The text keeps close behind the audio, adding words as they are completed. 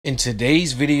In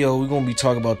today's video, we're going to be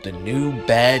talking about the new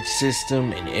badge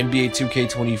system in NBA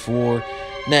 2K24.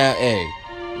 Now, hey,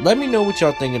 let me know what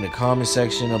y'all think in the comment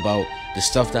section about the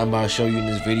stuff that I'm about to show you in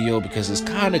this video, because it's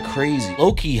kind of crazy.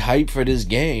 Low-key hype for this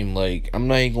game. Like, I'm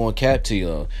not even going to cap to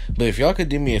y'all. But if y'all could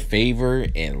do me a favor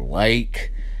and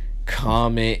like,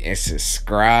 comment, and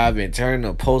subscribe, and turn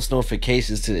the post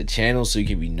notifications to the channel so you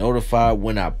can be notified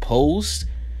when I post.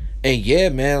 And yeah,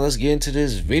 man, let's get into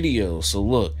this video. So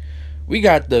look, we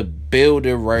got the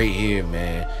builder right here,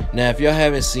 man. Now, if y'all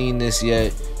haven't seen this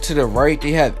yet, to the right,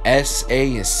 they have S,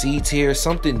 A, and C tier.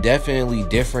 Something definitely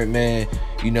different, man.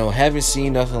 You know, haven't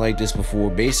seen nothing like this before.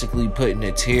 Basically putting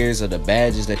the tiers of the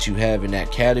badges that you have in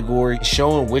that category,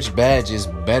 showing which badge is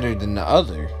better than the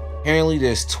other. Apparently,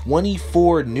 there's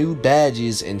 24 new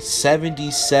badges and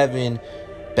 77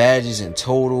 badges in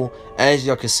total. As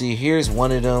y'all can see, here's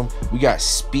one of them. We got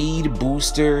Speed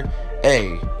Booster.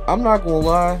 Hey, I'm not gonna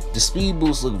lie, the speed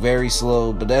boosts look very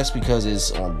slow, but that's because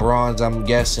it's on bronze, I'm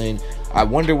guessing. I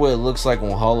wonder what it looks like on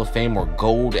Hall of Fame or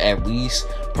gold at least.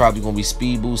 Probably gonna be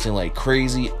speed boosting like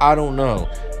crazy, I don't know.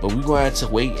 But we're gonna have to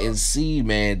wait and see,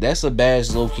 man. That's a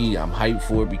badge low-key I'm hyped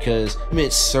for, because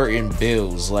it's certain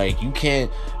builds. Like, you can't,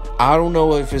 I don't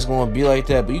know if it's gonna be like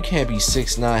that, but you can't be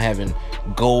 6'9" having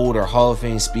gold or Hall of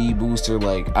Fame speed booster.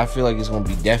 Like, I feel like it's gonna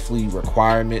be definitely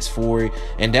requirements for it,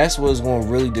 and that's what's gonna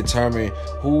really determine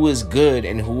who is good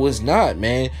and who is not,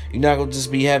 man. You're not gonna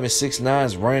just be having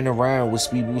 6'9s running around with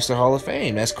speed booster Hall of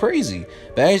Fame. That's crazy.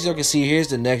 But as y'all can see, here's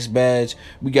the next badge.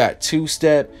 We got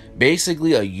two-step,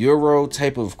 basically a Euro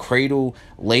type of cradle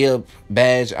layup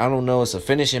badge. I don't know, it's a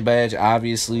finishing badge,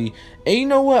 obviously. And you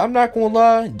know what, I'm not gonna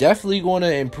lie, definitely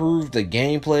gonna improve the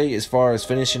gameplay as far as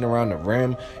finishing around the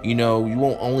rim. You know, you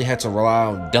won't only have to rely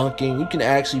on dunking, you can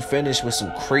actually finish with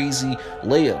some crazy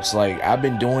layups. Like, I've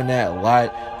been doing that a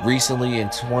lot recently in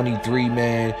 23,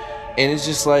 man, and it's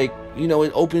just like, you know,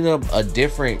 it opened up a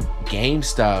different game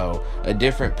style, a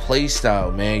different play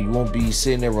style, man. You won't be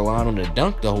sitting there relying on the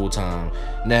dunk the whole time.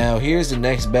 Now, here's the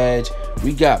next badge.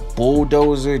 We got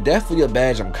Bulldozer, definitely a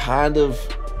badge I'm kind of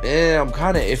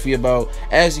iffy about.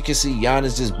 As you can see,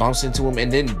 Giannis just bumps into him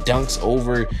and then dunks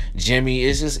over Jimmy.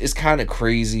 It's kind of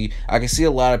crazy. I can see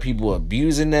a lot of people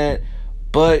abusing that,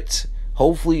 but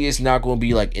hopefully it's not going to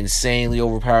be like insanely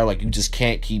overpowered. Like, you just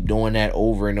can't keep doing that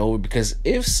over and over, because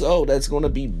if so, that's going to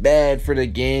be bad for the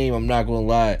game. I'm not going to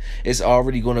lie, it's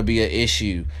already going to be an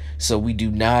issue. So we do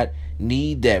not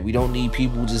need that. We don't need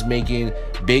people just making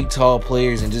big tall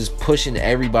players and just pushing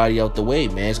everybody out the way,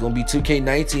 man. It's gonna be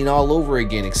 2K19 all over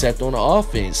again, except on the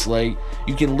offense. Like,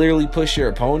 you can literally push your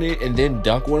opponent and then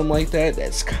dunk with them like that.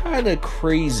 That's kind of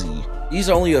crazy. These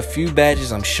are only a few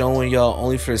badges I'm showing y'all,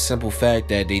 only for the simple fact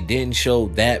that they didn't show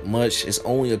that much. It's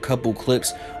only a couple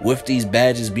clips with these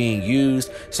badges being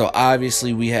used, so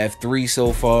obviously we have 3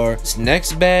 so far. This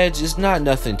next badge is not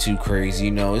nothing too crazy,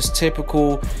 you know, it's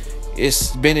typical.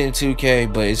 It's been in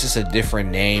 2K, but it's just a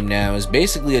different name now. It's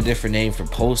basically a different name for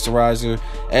posterizer.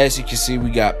 As you can see,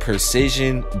 we got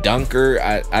Precision Dunker.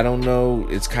 I don't know,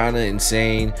 it's kind of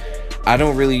insane. I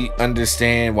don't really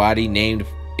understand why they named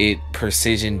it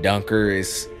Precision Dunker.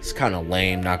 It's kind of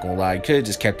lame, not gonna lie. You could have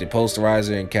just kept it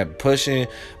posterizer and kept pushing,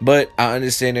 but I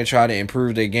understand they're trying to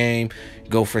improve their game,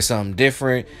 go for something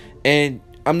different, and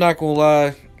I'm not gonna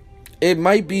lie, it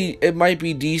might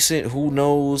be decent. Who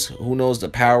knows the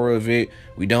power of it?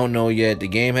 We don't know yet. The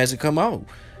game hasn't come out.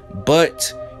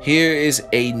 But here is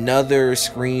another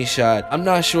screenshot. I'm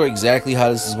not sure exactly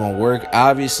how this is going to work.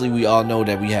 Obviously, we all know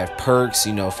that we have perks,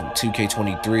 you know, from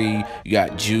 2K23. You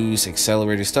got juice,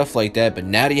 accelerator, stuff like that. But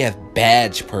now they have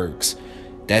badge perks.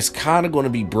 That's kind of going to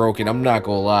be broken. I'm not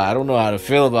going to lie. I don't know how to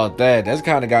feel about that. That's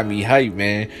kind of got me hyped,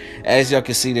 man. As y'all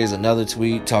can see, there's another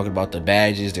tweet talking about the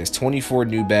badges. There's 24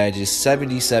 new badges,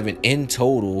 77 in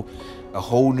total. A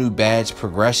whole new badge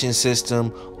progression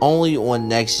system, only on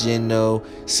next gen though.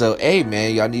 So hey,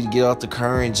 man, y'all need to get off the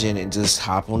current gen and just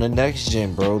hop on the next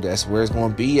gen, bro. That's where it's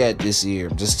going to be at this year.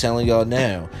 I'm just telling y'all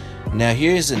now. Now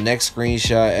here's the next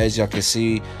screenshot. As y'all can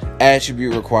see,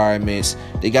 attribute requirements.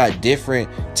 They got different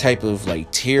type of like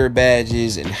tier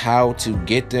badges and how to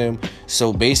get them.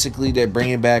 So basically they're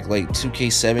bringing back like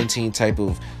 2K17 type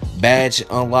of badge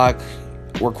unlock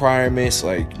requirements.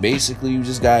 Like, basically you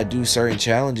just gotta do certain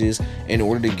challenges in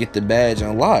order to get the badge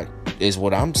unlocked, is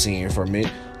what I'm seeing from it.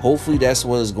 Hopefully that's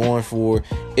what it's going for.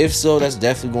 If so, that's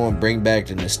definitely going to bring back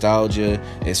the nostalgia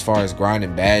as far as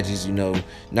grinding badges, you know,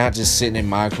 not just sitting in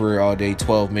my career all day,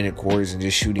 12-minute quarters and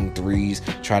just shooting threes,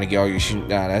 trying to get all your shooting.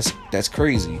 Nah, that's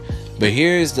crazy. But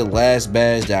here's the last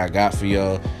badge that I got for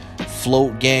y'all.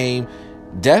 Float game.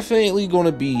 definitely going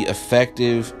to be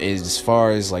effective as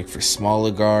far as like for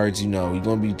smaller guards. You know, you're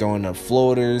going to be throwing up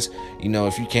floaters. You know,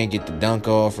 if you can't get the dunk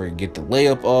off or get the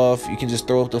layup off, you can just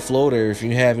throw up the floater. If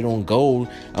you have it on gold,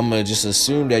 I'm going to just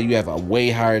assume that you have a way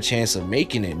higher chance of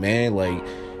making it, man. Like,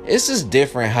 it's just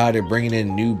different how they're bringing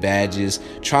in new badges,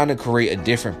 trying to create a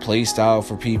different play style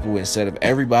for people instead of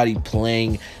everybody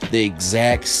playing the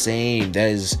exact same. That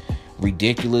is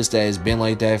ridiculous. That has been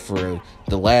like that for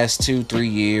the last 2-3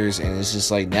 years, and it's just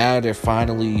like now they're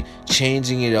finally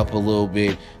changing it up a little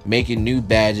bit, making new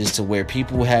badges to where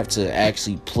people have to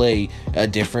actually play a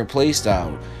different play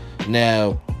style.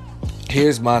 Now,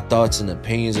 here's my thoughts and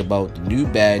opinions about the new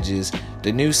badges,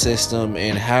 the new system,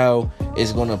 and how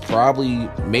it's going to probably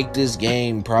make this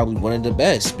game probably one of the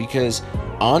best. Because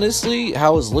honestly,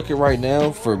 how it's looking right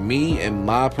now, for me and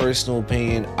my personal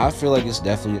opinion, I feel like it's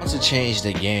definitely to change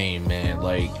the game, man.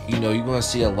 Like, you know, you're going to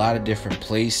see a lot of different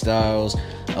play styles,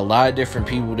 a lot of different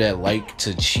people that like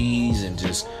to cheese and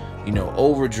just, you know,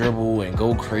 over dribble and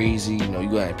go crazy. You know, you're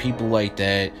going to have people like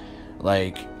that.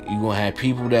 Like, you're going to have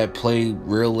people that play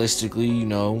realistically, you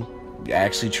know,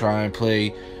 actually try and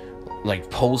play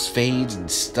like post fades and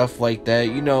stuff like that.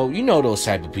 You know those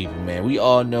type of people, man. We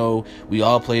all know, we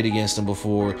all played against them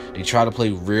before. They try to play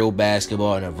real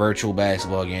basketball in a virtual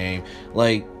basketball game.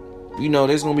 Like, you know,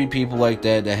 there's gonna be people like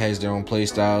that that has their own play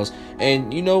styles,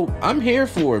 and you know, I'm here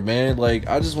for it, man. Like,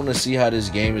 I just want to see how this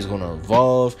game is gonna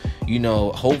evolve. You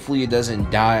know, hopefully it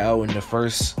doesn't die out in the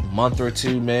first month or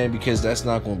two, man, because that's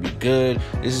not gonna be good.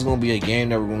 This is gonna be a game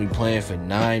that we're gonna be playing for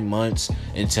 9 months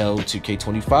until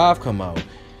 2K25 come out.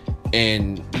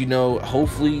 And, you know,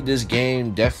 hopefully this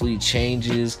game definitely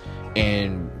changes,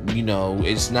 and, you know,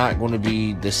 it's not going to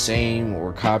be the same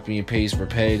or copy and paste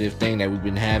repetitive thing that we've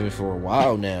been having for a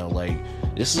while now. Like,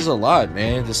 this is a lot,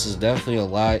 man. This is definitely a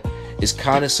lot. It's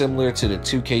kind of similar to the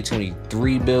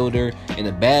 2K23 builder, and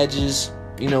the badges,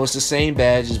 you know, it's the same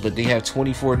badges, but they have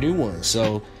 24 new ones.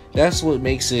 So that's what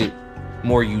makes it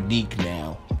more unique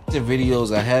now. In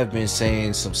videos, I have been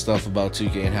saying some stuff about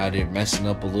 2K and how they're messing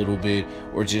up a little bit,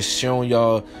 or just showing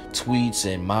y'all tweets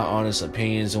and my honest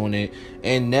opinions on it.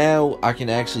 And now I can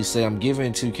actually say I'm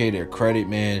giving 2K their credit,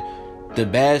 man. The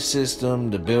badge system,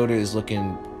 the builder is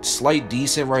looking slight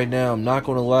decent right now. I'm not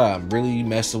gonna lie, I'm really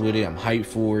messing with it. I'm hyped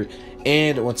for it.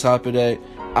 And on top of that,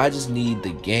 I just need the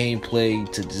gameplay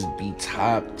to just be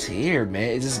top tier,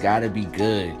 man. It just gotta be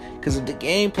good. Because if the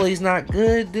gameplay's not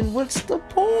good, then what's the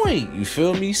point? You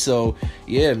feel me? So,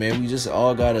 yeah, man, we just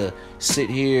all gotta sit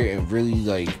here and really,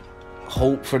 like,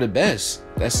 hope for the best.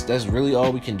 That's really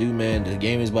all we can do, man. The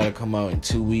game is about to come out in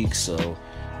 2 weeks, so,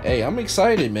 hey, I'm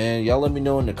excited, man. Y'all let me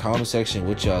know in the comment section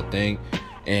what y'all think.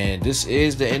 And this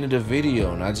is the end of the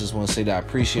video, and I just want to say that I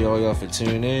appreciate all y'all for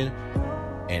tuning in,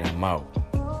 and I'm out.